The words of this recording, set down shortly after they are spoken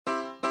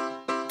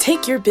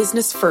Take your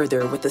business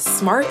further with the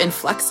smart and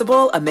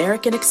flexible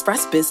American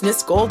Express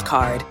Business Gold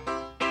Card.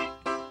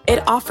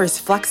 It offers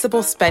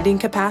flexible spending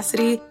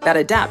capacity that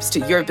adapts to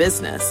your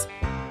business.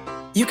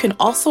 You can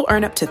also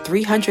earn up to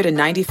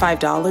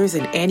 $395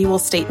 in annual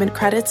statement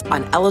credits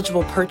on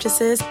eligible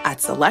purchases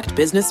at select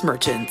business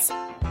merchants.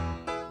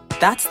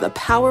 That's the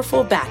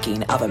powerful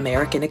backing of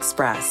American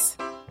Express.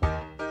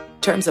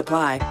 Terms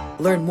apply.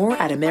 Learn more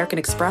at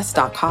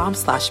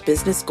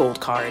americanexpress.com/business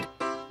gold card.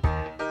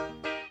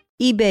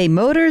 eBay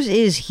Motors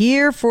is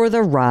here for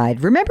the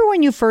ride. Remember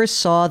when you first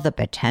saw the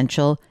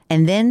potential?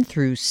 And then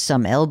through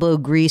some elbow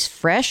grease,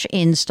 fresh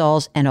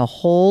installs, and a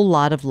whole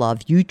lot of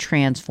love, you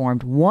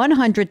transformed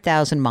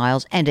 100,000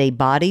 miles and a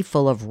body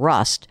full of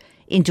rust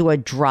into a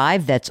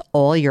drive that's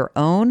all your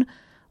own?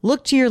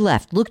 Look to your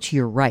left, look to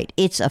your right.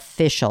 It's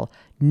official.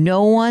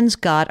 No one's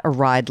got a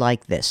ride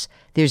like this.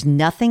 There's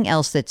nothing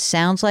else that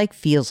sounds like,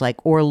 feels like,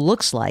 or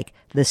looks like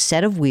the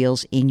set of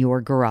wheels in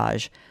your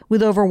garage.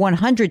 With over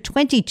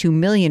 122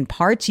 million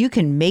parts, you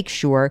can make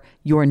sure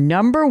your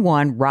number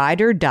one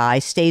ride or die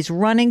stays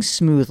running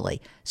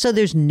smoothly, so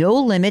there's no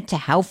limit to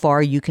how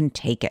far you can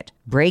take it.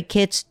 Brake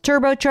kits,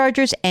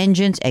 turbochargers,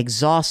 engines,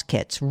 exhaust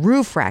kits,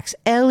 roof racks,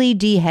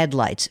 LED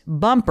headlights,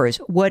 bumpers,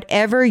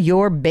 whatever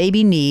your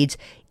baby needs,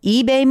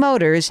 eBay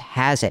Motors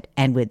has it.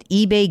 And with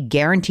eBay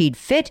Guaranteed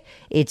Fit,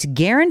 it's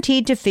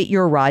guaranteed to fit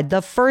your ride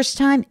the first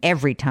time,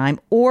 every time,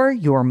 or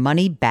your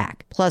money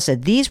back. Plus,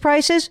 at these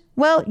prices,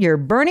 well, you're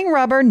burning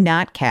rubber,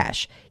 not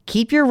cash.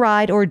 Keep your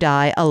ride or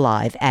die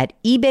alive at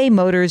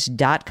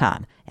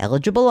ebaymotors.com.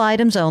 Eligible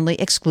items only.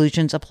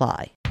 Exclusions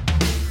apply.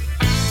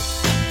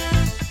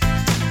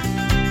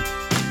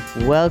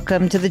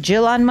 Welcome to the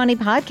Jill on Money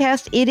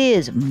podcast. It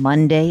is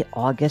Monday,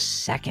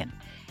 August 2nd.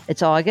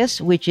 It's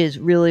August, which is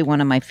really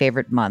one of my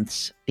favorite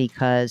months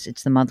because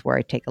it's the month where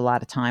I take a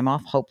lot of time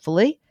off,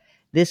 hopefully.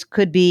 This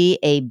could be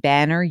a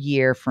banner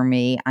year for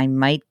me. I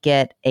might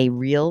get a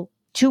real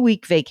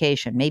 2-week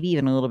vacation, maybe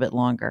even a little bit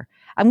longer.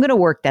 I'm going to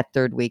work that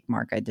third week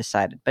mark, I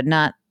decided, but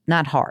not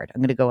hard.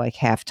 I'm going to go like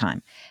half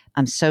time.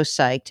 I'm so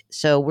psyched.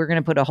 So we're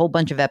going to put a whole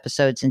bunch of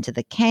episodes into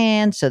the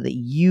can so that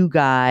you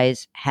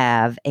guys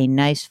have a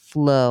nice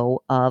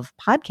flow of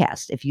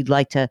podcasts. If you'd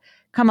like to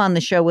come on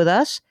the show with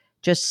us,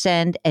 just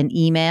send an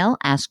email,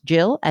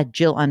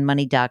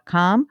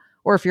 askjill@jillonmoney.com.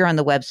 Or if you're on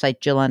the website,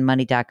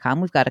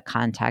 jillonmoney.com, we've got a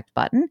contact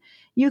button.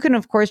 You can,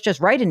 of course, just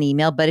write an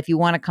email. But if you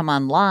want to come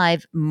on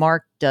live,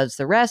 Mark does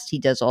the rest. He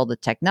does all the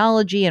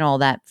technology and all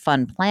that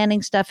fun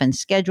planning stuff and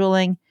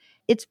scheduling.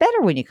 It's better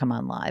when you come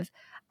on live.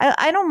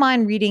 I don't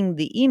mind reading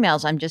the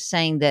emails. I'm just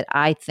saying that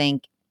I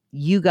think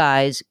you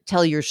guys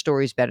tell your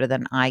stories better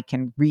than I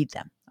can read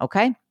them.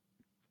 Okay?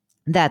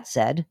 That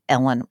said,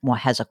 Ellen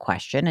has a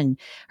question, and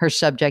her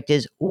subject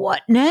is,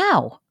 what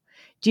now?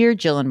 Dear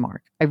Jill and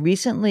Mark, I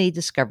recently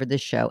discovered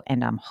this show,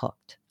 and I'm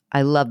hooked.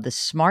 I love the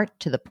smart,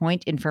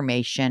 to-the-point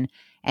information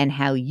and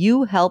how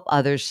you help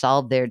others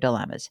solve their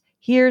dilemmas.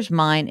 Here's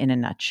mine in a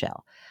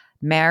nutshell.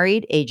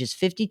 Married, ages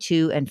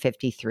 52 and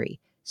 53.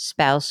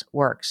 Spouse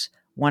works.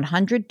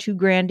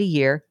 $102,000 a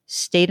year.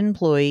 State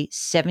employee,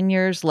 7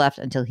 years left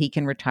until he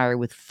can retire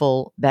with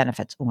full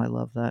benefits. Oh, I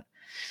love that.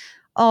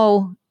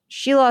 Oh,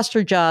 she lost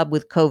her job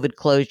with COVID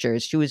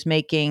closures. She was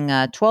making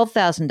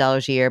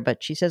 $12,000 a year,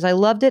 but she says, I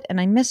loved it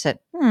and I miss it.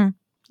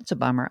 That's a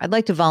bummer. I'd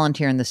like to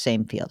volunteer in the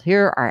same field.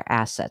 Here are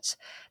assets.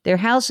 Their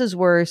houses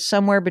were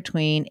somewhere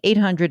between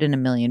 $800,000 and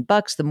 $1 million.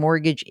 The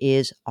mortgage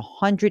is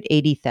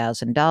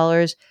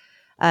 $180,000.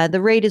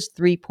 The rate is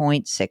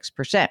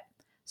 3.6%.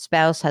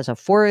 Spouse has a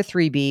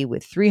 403B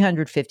with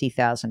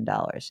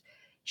 $350,000.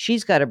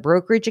 She's got a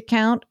brokerage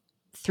account,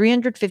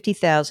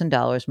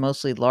 $350,000,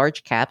 mostly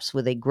large caps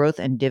with a growth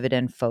and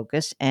dividend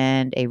focus,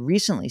 and a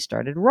recently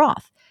started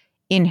Roth.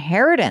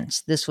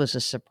 Inheritance. This was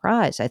a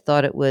surprise. I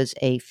thought it was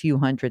a few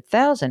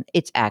 $100,000.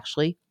 It's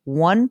actually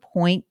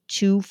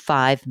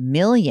 $1.25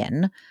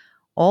 million,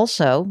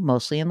 also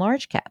mostly in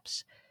large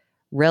caps.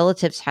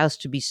 Relative's house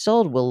to be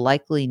sold will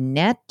likely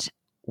net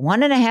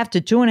 $1.5 to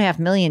 $2.5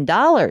 million.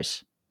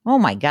 Oh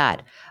my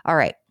God. All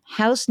right.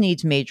 House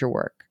needs major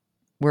work.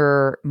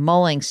 We're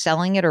mulling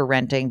selling it or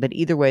renting, but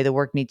either way, the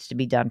work needs to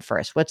be done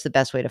first. What's the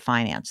best way to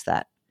finance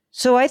that?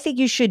 So I think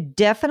you should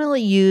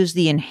definitely use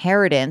the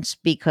inheritance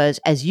because,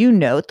 as you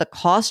note, the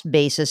cost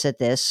basis at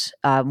this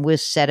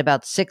was set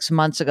about 6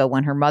 months ago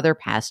when her mother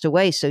passed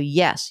away. So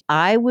yes,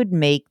 I would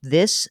make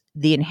this,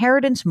 the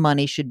inheritance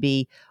money should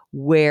be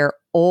where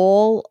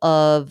all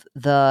of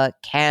the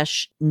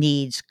cash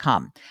needs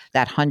come,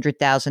 that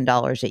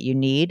 $100,000 that you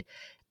need.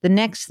 The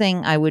next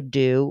thing I would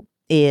do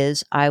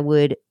is I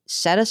would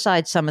set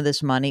aside some of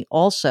this money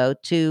also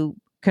to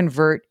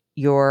convert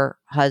your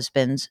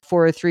husband's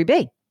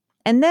 403B.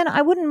 And then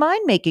I wouldn't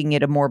mind making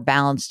it a more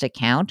balanced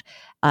account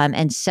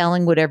and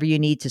selling whatever you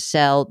need to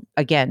sell.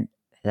 Again,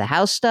 the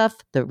house stuff,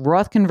 the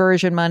Roth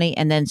conversion money,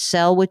 and then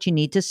sell what you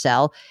need to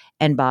sell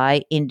and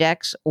buy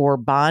index or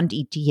bond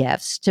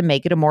ETFs to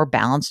make it a more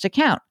balanced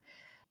account.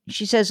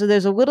 She says, so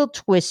there's a little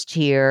twist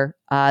here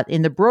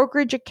in the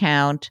brokerage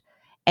account.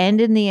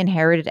 and in the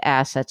inherited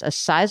assets, a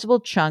sizable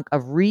chunk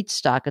of REIT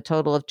stock, a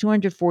total of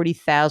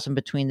 $240,000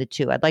 between the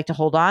two. I'd like to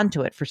hold on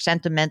to it for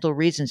sentimental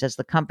reasons, as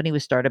the company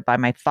was started by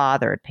my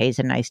father. It pays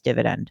a nice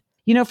dividend.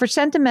 For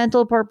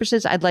sentimental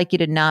purposes, I'd like you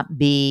to not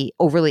be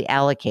overly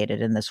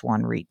allocated in this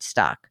one REIT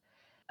stock.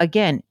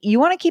 Again, you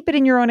want to keep it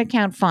in your own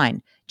account,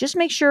 fine. Just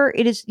make sure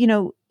it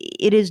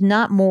is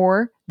not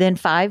more than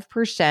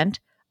 5%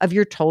 of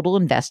your total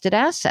invested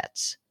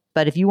assets.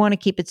 But if you want to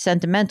keep it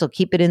sentimental,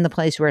 keep it in the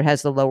place where it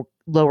has the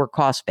lower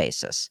cost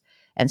basis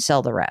and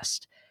sell the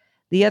rest.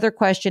 The other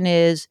question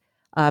is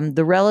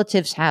the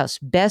relative's house.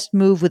 Best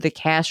move with the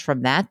cash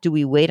from that? Do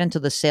we wait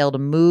until the sale to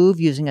move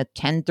using a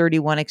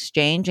 1031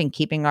 exchange and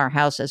keeping our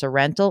house as a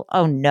rental?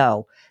 Oh,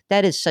 no.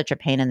 That is such a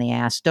pain in the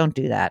ass. Don't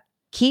do that.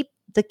 Keep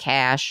the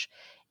cash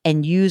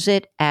and use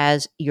it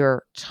as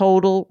your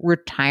total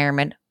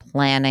retirement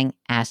planning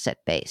asset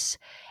base.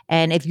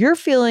 And if you're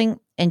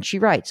feeling, and she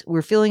writes,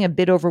 we're feeling a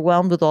bit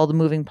overwhelmed with all the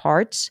moving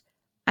parts,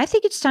 I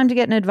think it's time to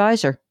get an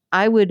advisor.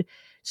 I would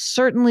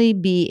certainly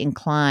be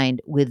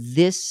inclined with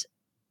this.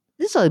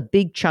 This is a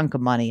big chunk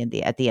of money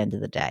at the end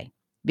of the day,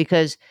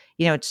 because,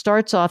 it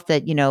starts off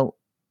that,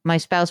 my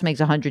spouse makes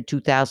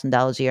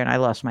 $102,000 a year and I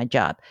lost my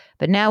job.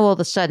 But now all of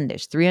a sudden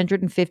there's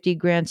 350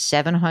 grand,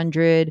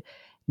 700.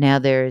 Now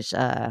there's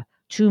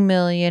 2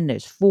 million,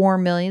 there's 4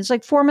 million. It's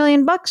like $4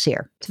 million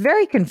here. It's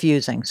very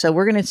confusing. So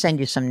we're going to send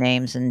you some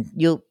names and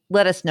you'll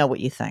let us know what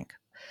you think.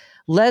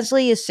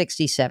 Leslie is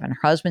 67.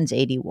 Her husband's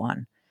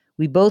 81.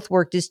 We both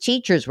worked as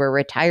teachers. We're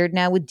retired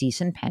now with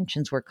decent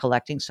pensions. We're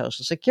collecting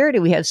Social Security.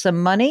 We have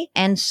some money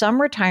and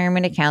some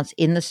retirement accounts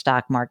in the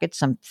stock market,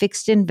 some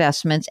fixed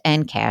investments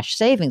and cash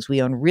savings.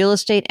 We own real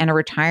estate and a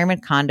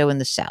retirement condo in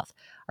the South.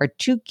 Our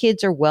 2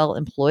 kids are well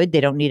employed.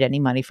 They don't need any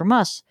money from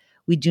us.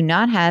 We do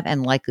not have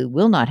and likely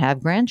will not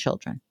have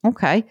grandchildren.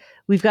 Okay.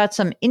 We've got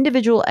some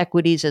individual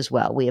equities as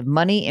well. We have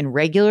money in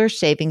regular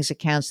savings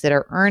accounts that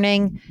are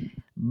earning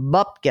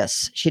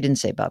bupkis. She didn't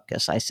say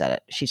bupkis. I said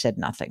it. She said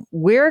nothing.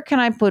 Where can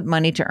I put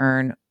money to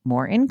earn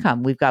more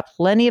income? We've got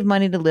plenty of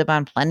money to live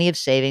on, plenty of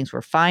savings.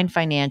 We're fine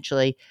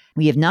financially.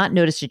 We have not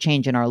noticed a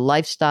change in our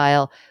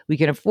lifestyle. We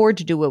can afford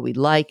to do what we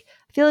like.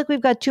 I feel like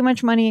we've got too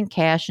much money in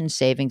cash and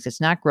savings.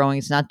 It's not growing.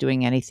 It's not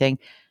doing anything.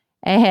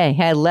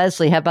 Hey,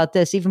 Leslie, how about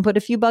this? Even put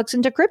a few bucks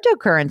into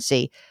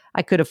cryptocurrency.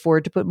 I could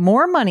afford to put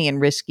more money in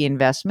risky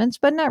investments,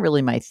 but not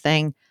really my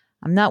thing.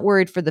 I'm not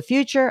worried for the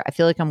future. I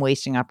feel like I'm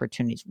wasting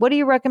opportunities. What do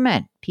you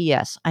recommend?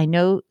 P.S. I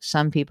know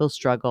some people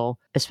struggle,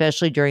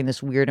 especially during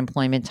this weird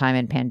employment time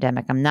and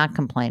pandemic. I'm not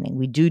complaining.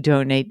 We do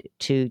donate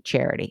to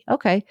charity.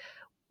 Okay.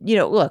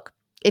 Look,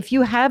 if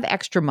you have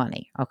extra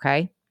money,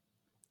 okay,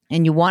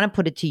 and you want to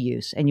put it to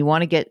use and you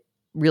want to get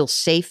real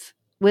safe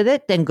with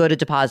it, then go to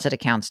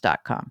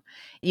depositaccounts.com.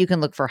 You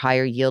can look for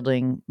higher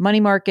yielding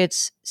money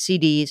markets,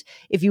 CDs.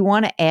 If you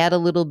want to add a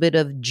little bit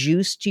of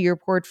juice to your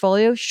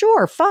portfolio,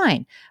 sure,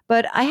 fine.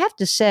 But I have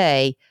to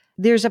say,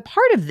 there's a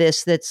part of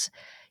this that's,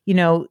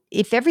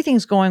 if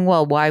everything's going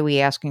well, why are we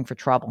asking for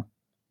trouble?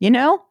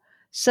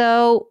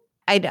 So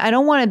I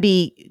don't want to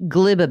be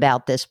glib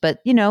about this, but,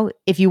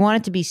 if you want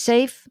it to be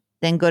safe,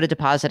 then go to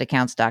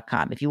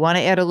depositaccounts.com. If you want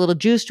to add a little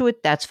juice to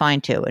it, that's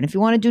fine too. And if you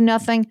want to do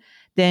nothing,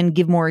 then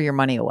give more of your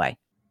money away.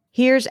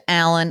 Here's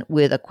Alan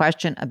with a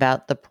question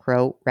about the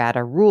pro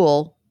rata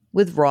rule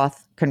with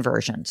Roth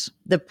conversions.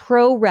 The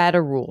pro rata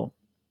rule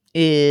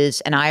is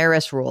an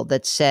IRS rule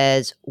that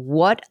says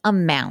what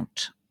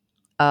amount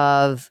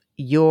of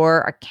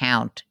your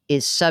account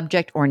is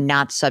subject or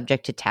not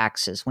subject to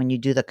taxes when you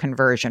do the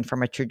conversion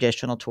from a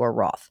traditional to a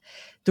Roth.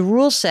 The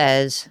rule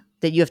says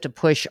that you have to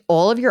push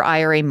all of your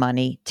IRA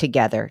money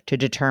together to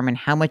determine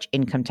how much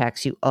income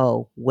tax you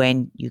owe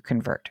when you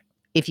convert.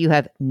 If you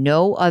have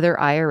no other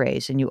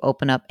IRAs and you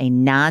open up a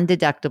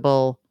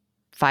non-deductible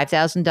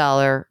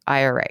 $5,000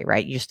 IRA,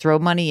 right? You just throw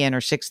money in or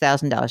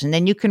 $6,000 and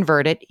then you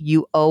convert it,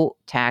 you owe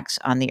tax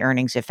on the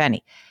earnings, if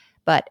any.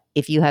 But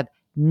if you have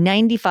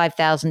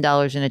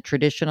 $95,000 in a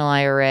traditional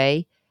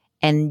IRA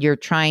and you're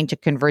trying to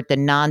convert the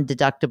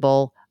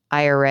non-deductible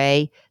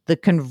IRA, the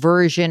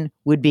conversion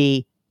would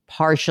be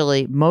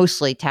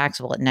mostly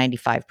taxable at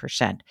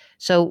 95%.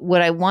 So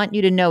what I want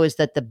you to know is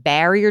that the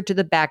barrier to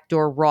the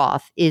backdoor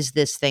Roth is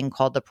this thing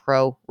called the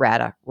pro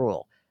rata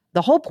rule.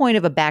 The whole point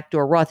of a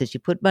backdoor Roth is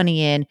you put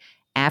money in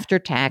after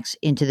tax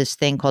into this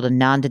thing called a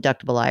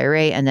non-deductible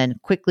IRA and then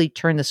quickly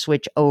turn the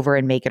switch over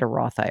and make it a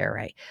Roth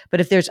IRA. But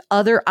if there's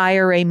other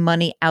IRA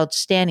money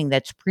outstanding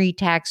that's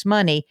pre-tax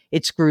money,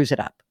 it screws it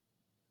up.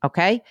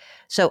 Okay?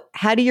 So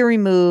how do you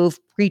remove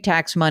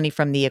pre-tax money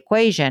from the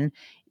equation?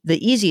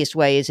 The easiest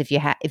way is if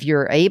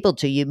you're able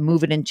to, you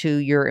move it into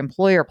your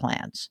employer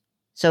plans.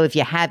 So if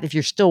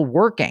you're still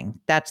working,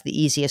 that's the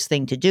easiest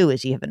thing to do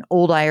is you have an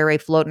old IRA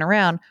floating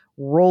around,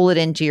 roll it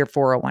into your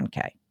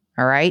 401k.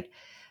 All right.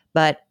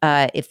 But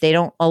if they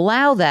don't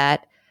allow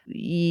that,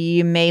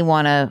 you may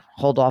want to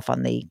hold off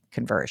on the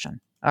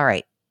conversion. All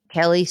right.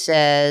 Kelly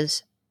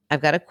says,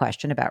 I've got a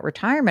question about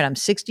retirement. I'm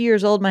 60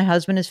 years old. My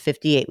husband is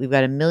 58. We've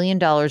got $1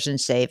 million in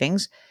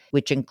savings,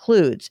 which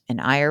includes an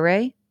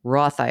IRA,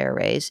 Roth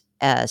IRAs,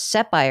 a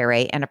SEP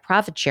IRA, and a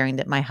profit sharing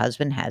that my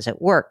husband has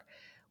at work.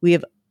 We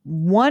have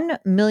 $1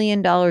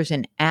 million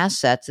in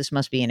assets. This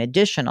must be an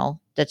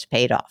additional that's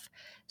paid off.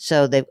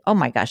 So they've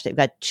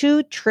got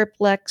 2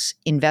 triplex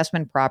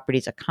investment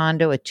properties, a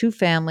condo, a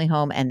 2-family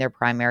home, and their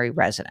primary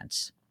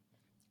residence.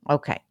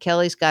 Okay,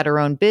 Kelly's got her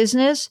own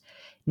business,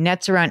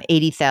 nets around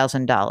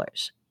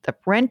 $80,000. The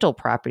rental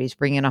properties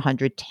bring in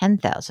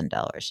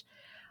 $110,000.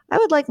 I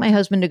would like my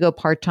husband to go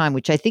part-time,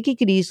 which I think he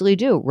could easily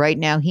do. Right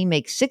now, he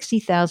makes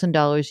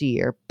 $60,000 a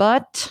year,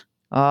 but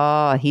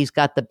he's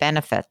got the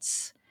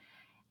benefits.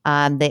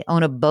 They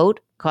own a boat,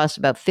 costs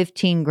about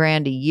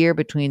 $15,000 a year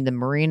between the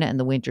marina and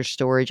the winter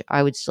storage.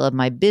 I would still have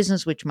my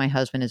business, which my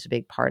husband is a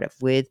big part of.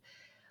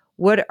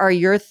 What are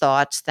your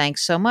thoughts?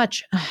 Thanks so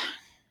much.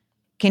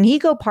 Can he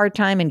go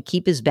part-time and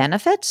keep his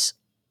benefits?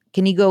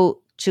 Can he go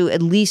to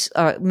at least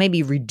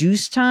maybe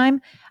reduce time?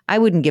 I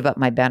wouldn't give up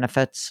my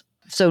benefits.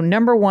 So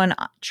number one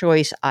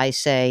choice, I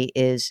say,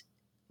 is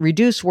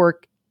reduce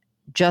work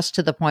just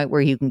to the point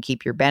where you can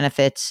keep your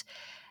benefits.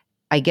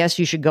 I guess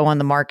you should go on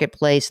the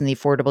marketplace and the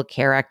Affordable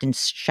Care Act and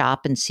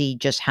shop and see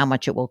just how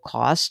much it will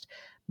cost.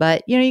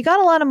 But, you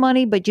got a lot of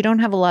money, but you don't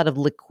have a lot of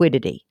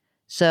liquidity.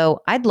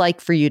 So I'd like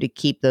for you to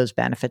keep those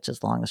benefits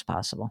as long as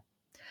possible.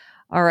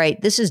 All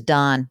right. This is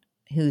Don,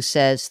 who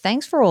says,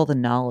 thanks for all the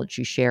knowledge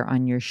you share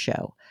on your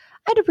show.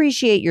 I'd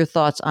appreciate your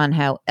thoughts on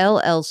how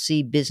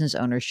LLC business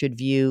owners should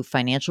view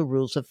financial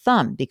rules of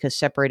thumb, because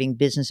separating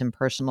business and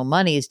personal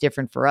money is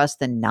different for us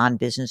than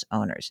non-business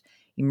owners.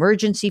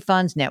 Emergency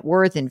funds, net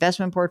worth,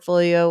 investment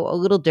portfolio, a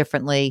little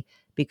differently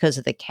because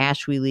of the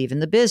cash we leave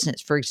in the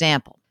business. For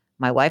example,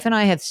 my wife and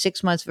I have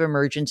 6 months of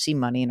emergency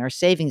money in our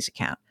savings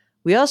account.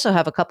 We also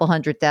have a couple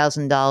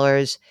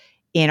 $100,000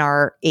 in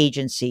our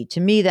agency. To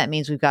me, that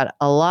means we've got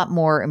a lot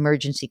more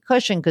emergency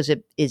cushion because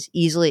it is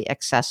easily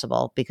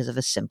accessible because of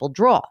a simple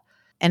draw.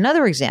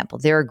 Another example,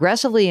 they're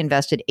aggressively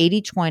invested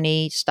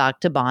 80-20 stock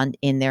to bond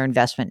in their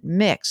investment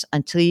mix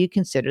until you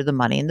consider the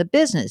money in the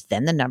business.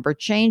 Then the number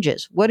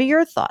changes. What are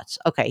your thoughts?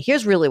 Okay,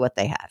 here's really what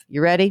they have.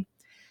 You ready?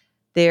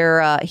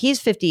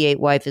 He's 58,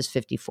 wife is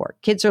 54.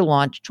 Kids are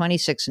launched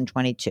 26 and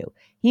 22.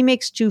 He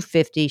makes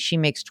 $250, she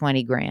makes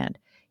 $20,000.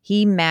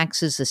 He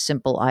maxes a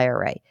simple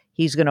IRA.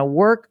 He's going to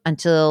work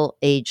until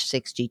age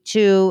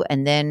 62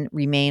 and then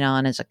remain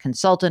on as a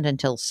consultant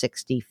until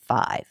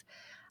 65.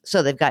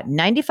 So they've got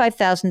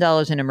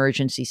 $95,000 in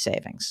emergency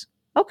savings.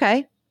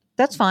 Okay,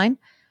 that's fine.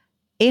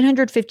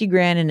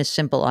 $850,000 in a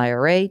simple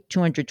IRA,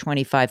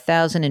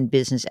 $225,000 in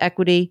business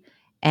equity,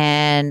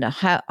 and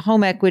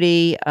home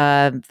equity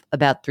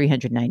about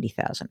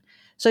 $390,000.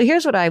 So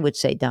here's what I would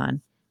say,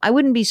 Don. I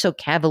wouldn't be so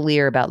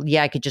cavalier about,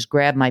 I could just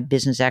grab my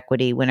business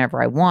equity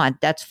whenever I want.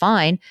 That's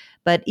fine.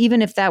 But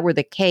even if that were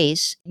the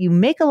case, you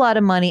make a lot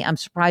of money. I'm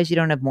surprised you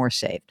don't have more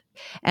saved.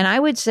 And I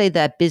would say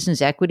that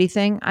business equity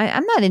thing,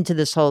 I'm not into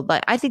this whole,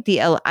 I think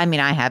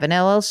I have an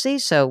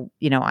LLC, so,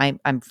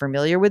 I'm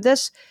familiar with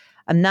this.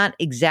 I'm not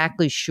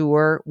exactly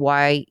sure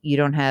why you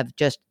don't have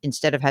just,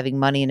 instead of having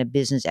money in a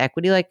business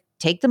equity,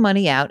 take the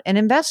money out and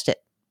invest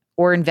it,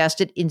 or invest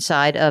it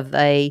inside of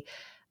a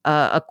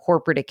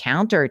corporate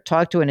account, or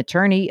talk to an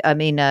attorney, a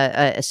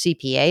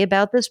CPA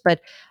about this. But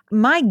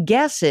my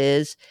guess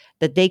is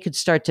that they could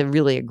start to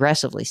really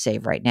aggressively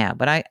save right now.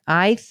 But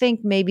I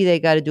think maybe they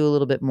got to do a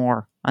little bit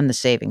more on the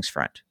savings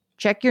front.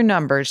 Check your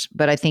numbers,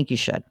 but I think you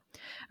should.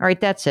 All right,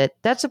 that's it.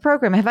 That's the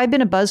program. Have I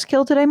been a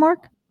buzzkill today,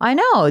 Mark? I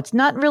know, it's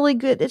not really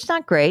good. It's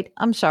not great.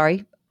 I'm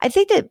sorry. I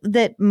think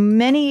that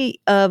many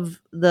of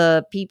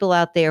the people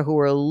out there who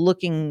are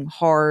looking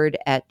hard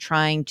at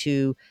trying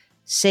to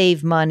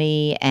save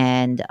money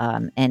and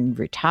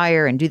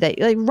retire and do that,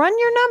 run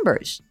your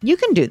numbers. You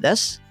can do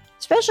this,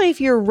 especially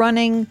if you're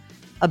running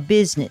a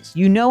business.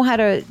 You know how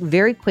to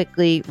very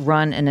quickly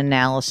run an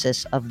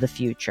analysis of the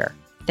future.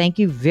 Thank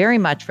you very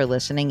much for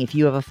listening. If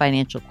you have a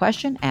financial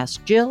question,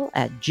 ask Jill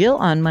at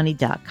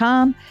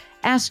JillOnMoney.com.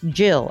 Ask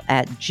Jill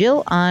at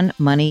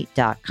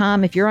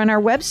JillOnMoney.com. If you're on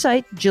our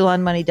website,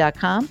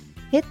 JillOnMoney.com,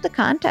 hit the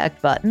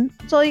contact button.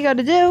 That's all you got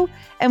to do,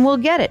 and we'll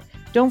get it.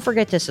 Don't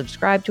forget to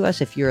subscribe to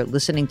us if you're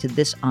listening to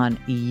this on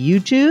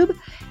YouTube,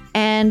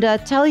 and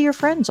tell your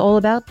friends all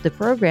about the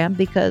program,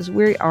 because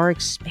we are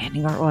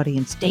expanding our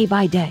audience day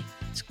by day.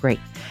 It's great.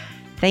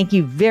 Thank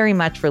you very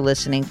much for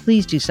listening.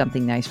 Please do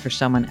something nice for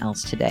someone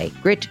else today.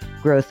 Grit,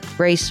 growth,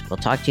 grace. We'll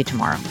talk to you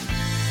tomorrow.